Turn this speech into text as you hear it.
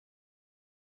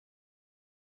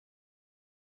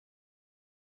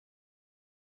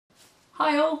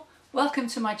Hi all, welcome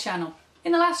to my channel.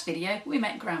 In the last video we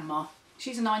met Grandma.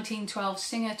 She's a 1912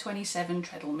 Singer 27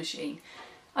 treadle machine.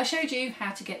 I showed you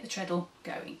how to get the treadle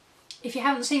going. If you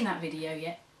haven't seen that video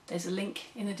yet, there's a link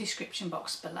in the description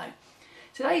box below.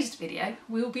 Today's video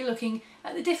we will be looking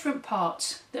at the different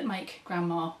parts that make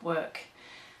Grandma work.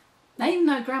 Now, even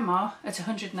though Grandma at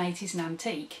 108 is an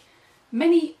antique,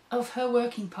 many of her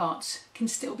working parts can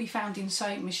still be found in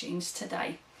sewing machines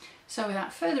today. So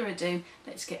without further ado,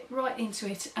 let's get right into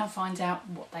it and find out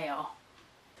what they are.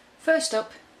 First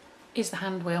up is the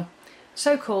hand wheel,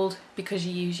 so called because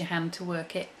you use your hand to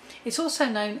work it. It's also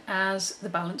known as the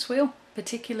balance wheel,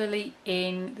 particularly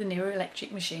in the newer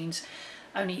electric machines,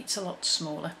 only it's a lot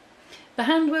smaller. The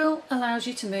hand wheel allows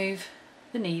you to move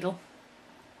the needle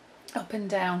up and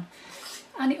down,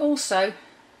 and it also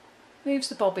moves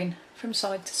the bobbin from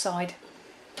side to side.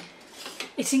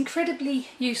 It's incredibly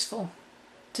useful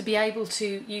to be able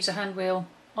to use a hand wheel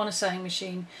on a sewing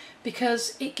machine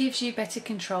because it gives you better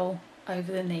control over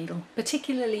the needle,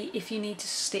 particularly if you need to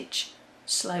stitch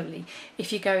slowly.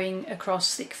 If you're going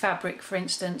across thick fabric, for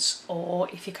instance, or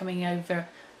if you're coming over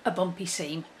a bumpy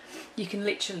seam, you can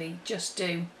literally just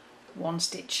do one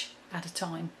stitch at a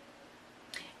time.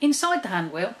 Inside the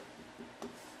hand wheel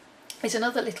is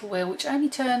another little wheel which only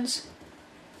turns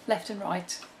left and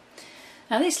right.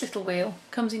 Now this little wheel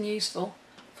comes in useful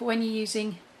for when you're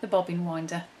using the bobbin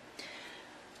winder.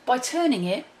 By turning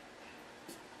it,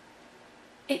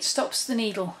 it stops the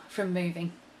needle from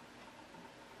moving.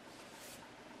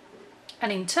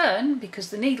 And in turn, because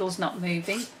the needle's not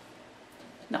moving,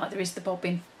 neither is the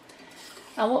bobbin.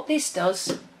 And what this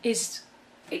does is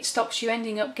it stops you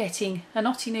ending up getting a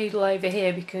knotty needle over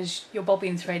here because your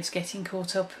bobbin thread's getting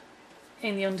caught up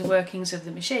in the underworkings of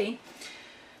the machine,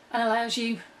 and allows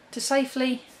you to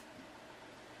safely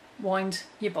wind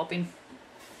your bobbin.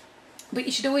 But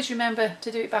you should always remember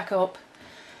to do it back up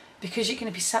because you're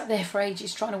going to be sat there for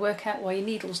ages trying to work out why your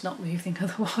needle's not moving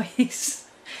otherwise.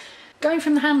 Going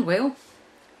from the hand wheel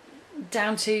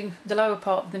down to the lower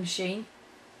part of the machine,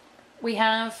 we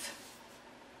have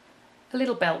a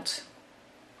little belt.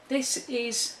 This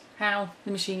is how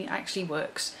the machine actually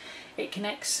works. It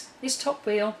connects this top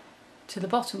wheel to the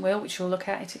bottom wheel, which we'll look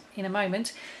at it in a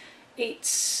moment.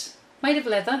 It's made of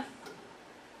leather,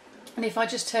 and if I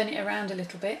just turn it around a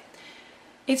little bit,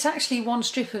 it's actually one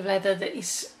strip of leather that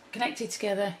is connected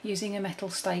together using a metal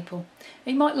staple.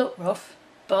 It might look rough,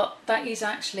 but that is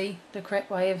actually the correct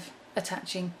way of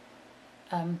attaching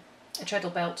a treadle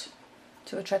belt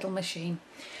to a treadle machine.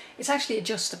 It's actually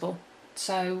adjustable,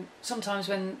 so sometimes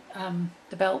when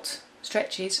the belt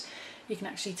stretches, you can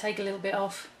actually take a little bit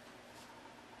off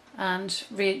and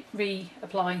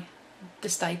reapply the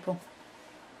staple.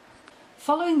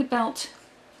 Following the belt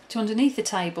to underneath the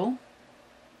table,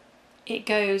 it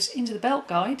goes into the belt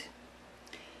guide,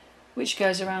 which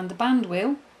goes around the band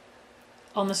wheel.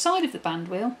 On the side of the band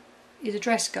wheel is a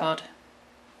dress guard,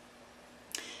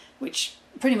 which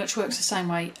pretty much works the same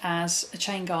way as a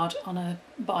chain guard on a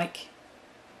bike.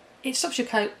 It stops your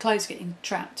clothes getting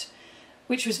trapped,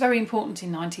 which was very important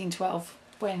in 1912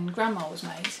 when Grandma was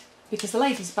made, because the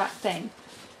ladies back then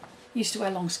used to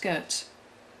wear long skirts.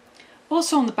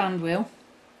 Also on the band wheel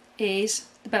is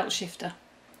the belt shifter.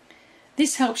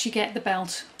 This helps you get the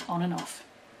belt on and off.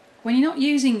 When you're not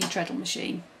using your treadle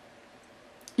machine,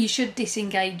 you should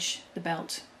disengage the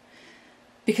belt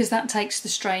because that takes the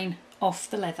strain off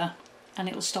the leather and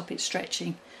it will stop it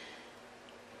stretching,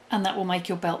 and that will make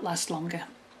your belt last longer.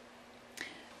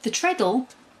 The treadle,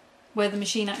 where the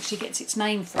machine actually gets its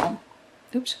name from,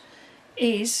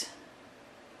 is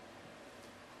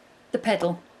the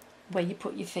pedal where you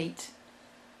put your feet.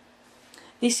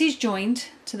 This is joined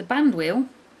to the band wheel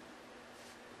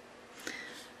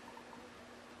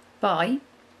by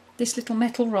this little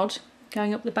metal rod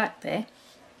going up the back there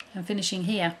and finishing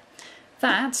here.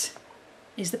 That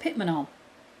is the Pitman Arm,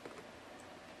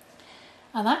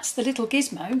 and that's the little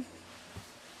gizmo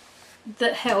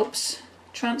that helps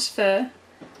transfer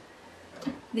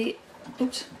the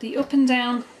up and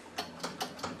down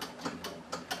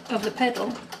of the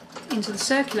pedal into the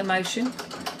circular motion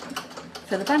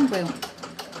for the band wheel.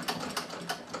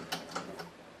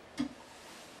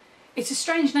 It's a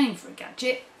strange name for a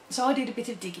gadget, so I did a bit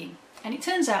of digging, and it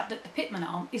turns out that the Pitman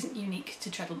Arm isn't unique to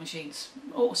treadle machines,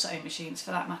 or sewing machines for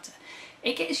that matter.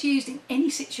 It gets used in any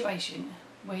situation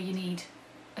where you need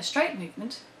a straight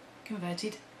movement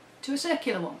converted to a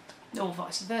circular one, or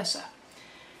vice versa.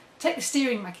 Take the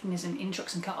steering mechanism in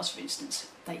trucks and cars, for instance.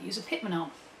 They use a Pitman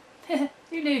Arm. Who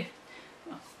knew?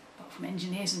 Well, apart from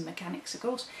engineers and mechanics, of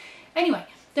course. Anyway,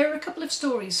 there are a couple of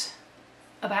stories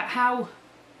about how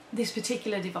this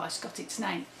particular device got its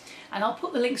name. and I'll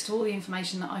put the links to all the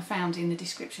information that I found in the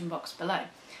description box below.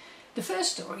 The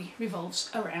first story revolves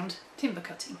around timber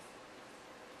cutting.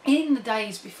 In the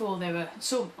days before there were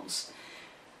sawmills,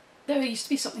 there used to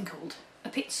be something called a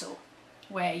pit saw,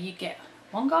 where you'd get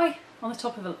one guy on the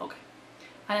top of a log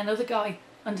and another guy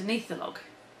underneath the log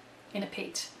in a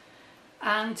pit,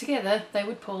 and together they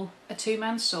would pull a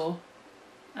two-man saw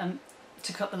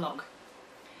to cut the log.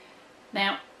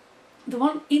 Now, the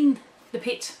one in the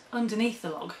pit underneath the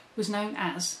log was known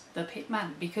as the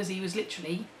pitman, because he was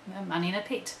literally a man in a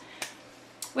pit.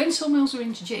 When sawmills were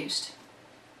introduced,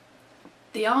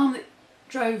 the arm that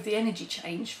drove the energy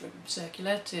change from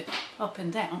circular to up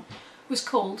and down was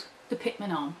called the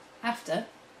Pitman Arm, after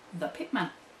the pitman.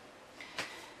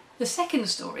 The second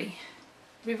story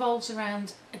revolves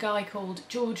around a guy called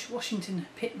George Washington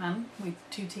Pitman, with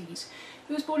two T's,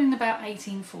 who was born in about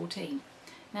 1814.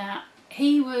 Now,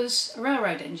 he was a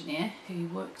railroad engineer who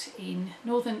worked in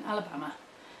northern Alabama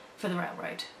for the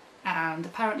railroad, and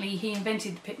apparently he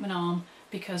invented the Pitman Arm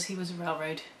because he was a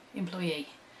railroad employee.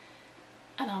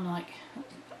 And I'm like,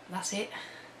 that's it,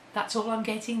 that's all I'm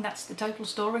getting, that's the total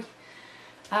story.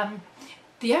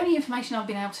 The only information I've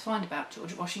been able to find about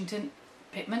George Washington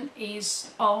Pitman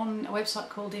is on a website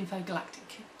called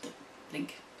Infogalactic. The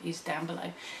link is down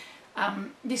below.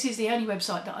 This is the only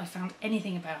website that I found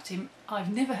anything about him.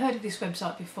 I've never heard of this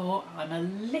website before. I'm a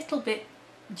little bit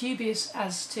dubious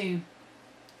as to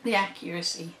the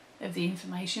accuracy of the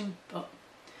information, but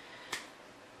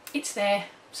it's there,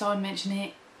 so I'm mentioning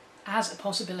it as a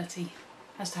possibility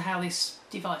as to how this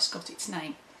device got its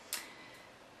name.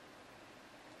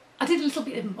 I did a little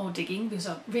bit more digging because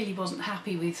I really wasn't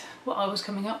happy with what I was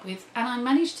coming up with, and I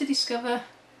managed to discover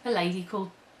a lady called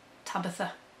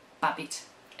Tabitha Babbitt,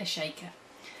 a shaker.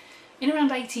 In around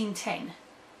 1810,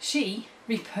 she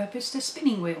repurposed a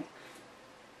spinning wheel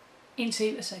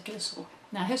into a circular saw.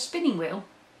 Now, her spinning wheel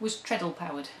was treadle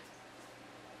powered,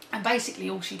 and basically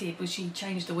all she did was she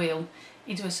changed the wheel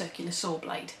into a circular saw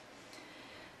blade.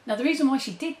 Now, the reason why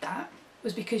she did that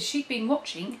was because she'd been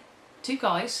watching two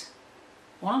guys,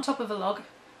 one on top of a log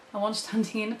and one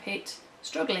standing in a pit,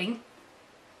 struggling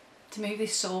to move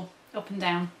this saw up and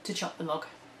down to chop the log.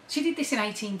 She did this in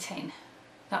 1810.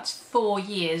 That's 4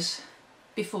 years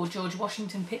before George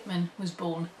Washington Pitman was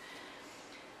born.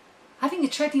 Having a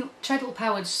treadle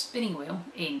powered spinning wheel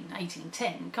in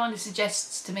 1810 kind of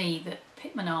suggests to me that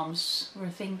Pitman arms were a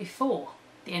thing before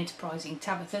the enterprising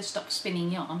Tabitha stopped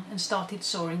spinning yarn and started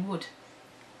sawing wood.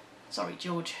 Sorry,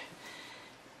 George.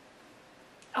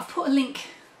 I've put a link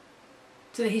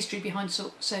to the history behind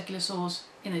circular saws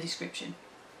in the description.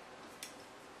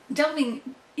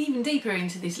 Delving even deeper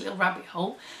into this little rabbit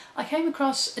hole, I came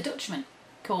across a Dutchman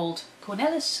called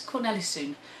Cornelis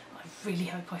Corneliszoon. I really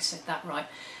hope I said that right.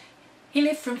 He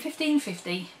lived from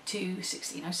 1550 to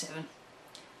 1607,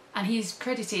 and he is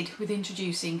credited with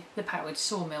introducing the powered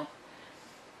sawmill.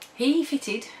 He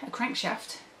fitted a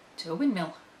crankshaft to a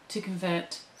windmill to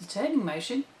convert the turning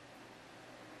motion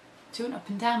to an up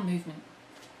and down movement.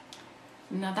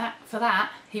 Now for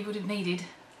that he would have needed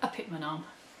a Pitman arm.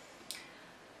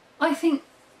 I think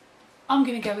I'm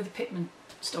going to go with the Pitman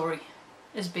story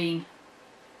as being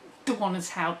the one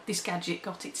as how this gadget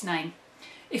got its name.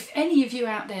 If any of you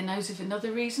out there knows of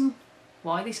another reason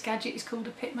why this gadget is called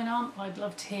a Pitman arm, I'd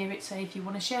love to hear it. So if you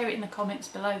want to share it in the comments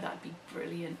below, that'd be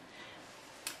brilliant.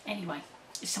 Anyway,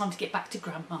 it's time to get back to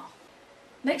Grandma.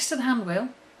 Next to the hand wheel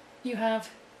you have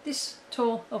this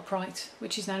tall upright,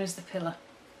 which is known as the pillar,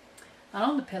 and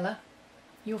on the pillar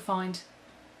you'll find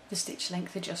the stitch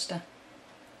length adjuster.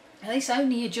 Now, this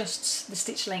only adjusts the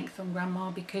stitch length on Grandma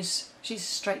because she's a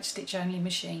straight stitch only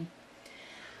machine.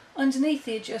 Underneath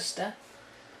the adjuster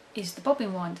is the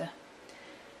bobbin winder.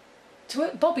 To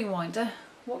work bobbin winder,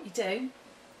 what you do,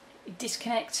 you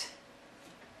disconnect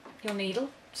your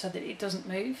needle so that it doesn't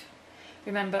move.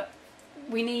 Remember,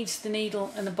 we need the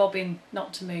needle and the bobbin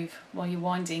not to move while you're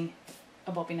winding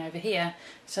a bobbin over here,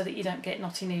 so that you don't get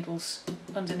knotty needles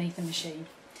underneath the machine.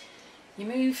 You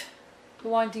move the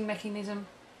winding mechanism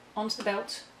onto the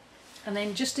belt, and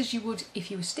then just as you would if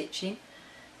you were stitching,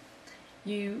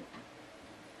 you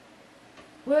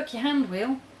work your hand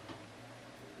wheel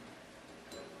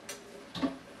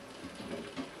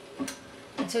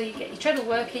until you get your treadle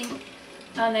working,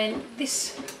 and then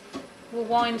this will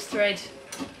wind thread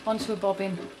onto a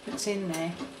bobbin that's in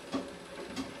there.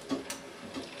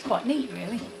 It's quite neat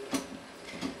really.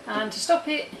 And to stop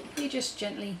it, you just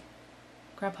gently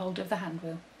grab hold of the hand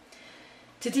wheel.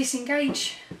 To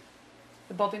disengage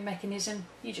the bobbin mechanism,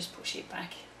 you just push it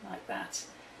back like that.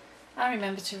 And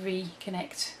remember to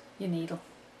reconnect your needle.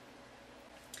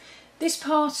 This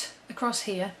part across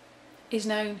here is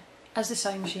known as the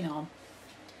sewing machine arm.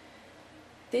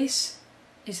 This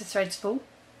is the thread spool,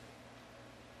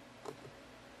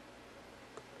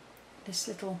 this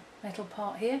little metal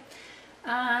part here,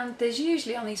 and there's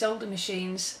usually on these older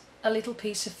machines a little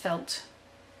piece of felt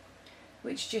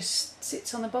which just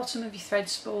sits on the bottom of your thread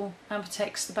spool and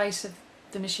protects the base of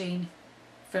the machine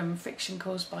from friction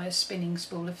caused by a spinning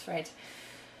spool of thread.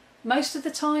 Most of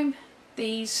the time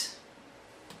these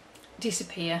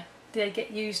disappear, they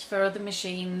get used for other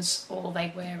machines or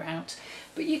they wear out,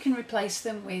 but you can replace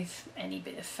them with any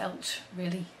bit of felt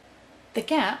really. The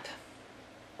gap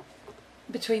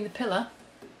between the pillar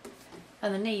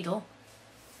and the needle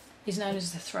is known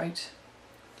as the throat.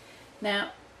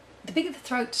 Now, the bigger the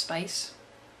throat space,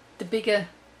 the bigger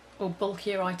or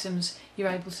bulkier items you're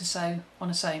able to sew on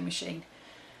a sewing machine.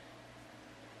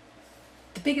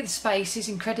 The bigger the space is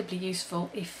incredibly useful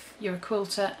if you're a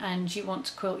quilter and you want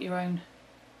to quilt your own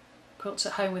quilts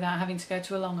at home without having to go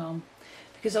to a long arm,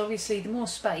 because obviously the more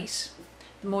space,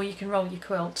 the more you can roll your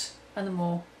quilt and the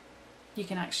more you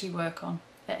can actually work on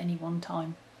at any one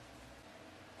time.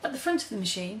 At the front of the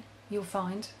machine you'll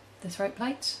find the throat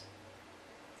plates,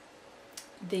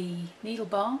 the needle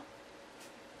bar,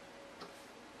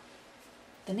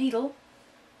 the needle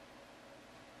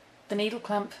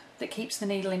clamp that keeps the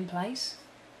needle in place,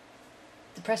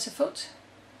 the presser foot.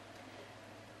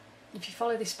 If you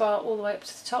follow this bar all the way up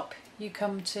to the top, you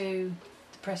come to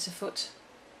the presser foot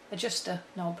adjuster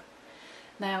knob.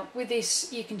 Now with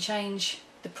this you can change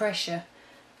the pressure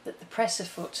that the presser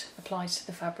foot applies to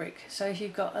the fabric. So if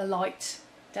you've got a light,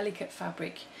 delicate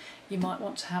fabric, you might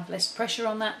want to have less pressure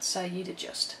on that, so you'd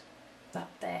adjust that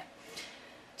there.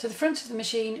 To the front of the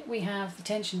machine we have the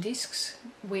tension discs,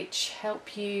 which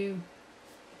help you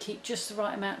keep just the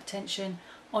right amount of tension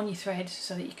on your thread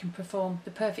so that you can perform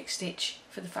the perfect stitch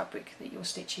for the fabric that you're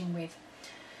stitching with.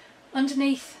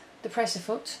 Underneath the presser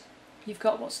foot you've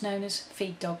got what's known as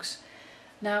feed dogs.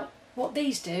 Now what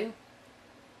these do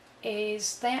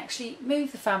is they actually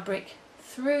move the fabric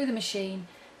through the machine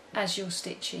as you're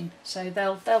stitching, so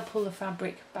they'll pull the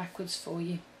fabric backwards for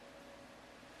you.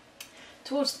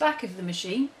 Towards the back of the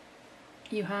machine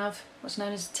you have what's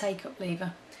known as the take-up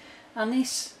lever, and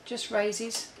this just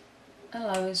raises and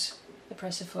lowers the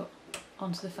presser foot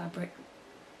onto the fabric.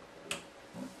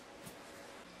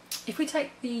 If we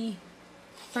take the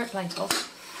throat plate off,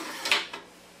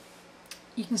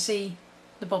 you can see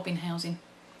the bobbin housing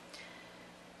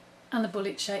and the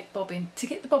bullet shaped bobbin. To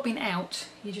get the bobbin out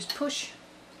you just push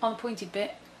on the pointed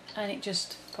bit and it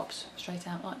just pops straight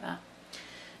out like that.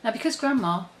 Now because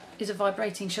Grandma is a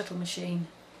vibrating shuttle machine,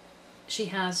 she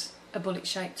has a bullet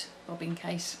shaped bobbin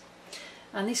case,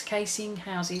 and this casing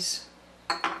houses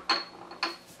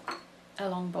a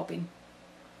long bobbin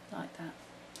like that.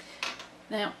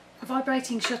 Now a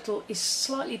vibrating shuttle is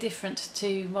slightly different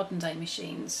to modern day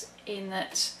machines in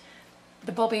that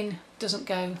the bobbin doesn't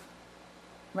go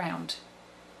round.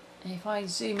 If I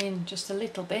zoom in just a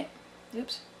little bit,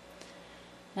 oops,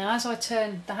 now as I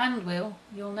turn the hand wheel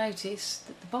you'll notice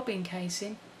that the bobbin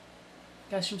casing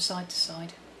goes from side to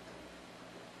side,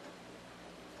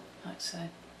 like so.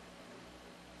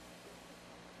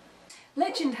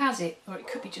 Legend has it, or it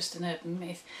could be just an urban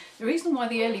myth, the reason why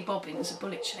the early bobbins are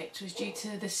bullet shaped was due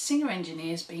to the Singer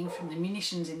engineers being from the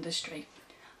munitions industry.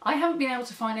 I haven't been able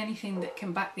to find anything that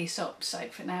can back this up, so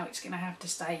for now it's going to have to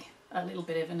stay a little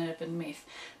bit of an urban myth,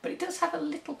 but it does have a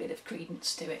little bit of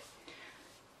credence to it.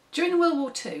 During World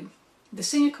War II, the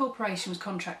Singer Corporation was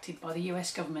contracted by the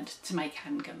US government to make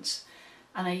handguns,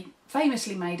 and they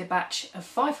famously made a batch of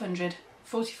 500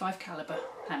 .45 caliber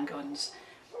handguns.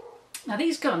 Now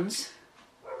these guns,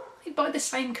 made by the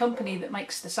same company that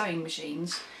makes the sewing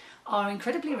machines, are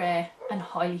incredibly rare and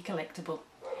highly collectible.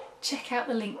 Check out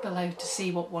the link below to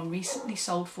see what one recently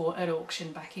sold for at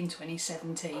auction back in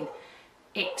 2017.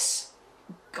 It's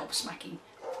gobsmacking.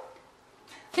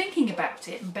 Thinking about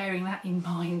it and bearing that in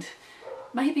mind,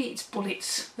 maybe it's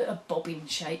bullets that are bobbin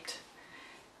shaped.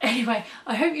 Anyway,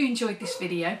 I hope you enjoyed this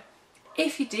video.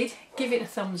 If you did, give it a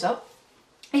thumbs up.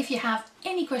 If you have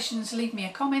any questions, leave me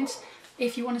a comment.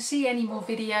 If you want to see any more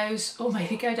videos or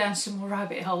maybe go down some more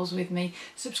rabbit holes with me,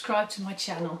 subscribe to my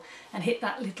channel and hit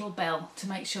that little bell to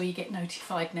make sure you get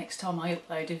notified next time I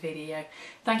upload a video.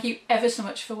 Thank you ever so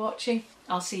much for watching.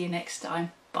 I'll see you next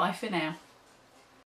time. Bye for now.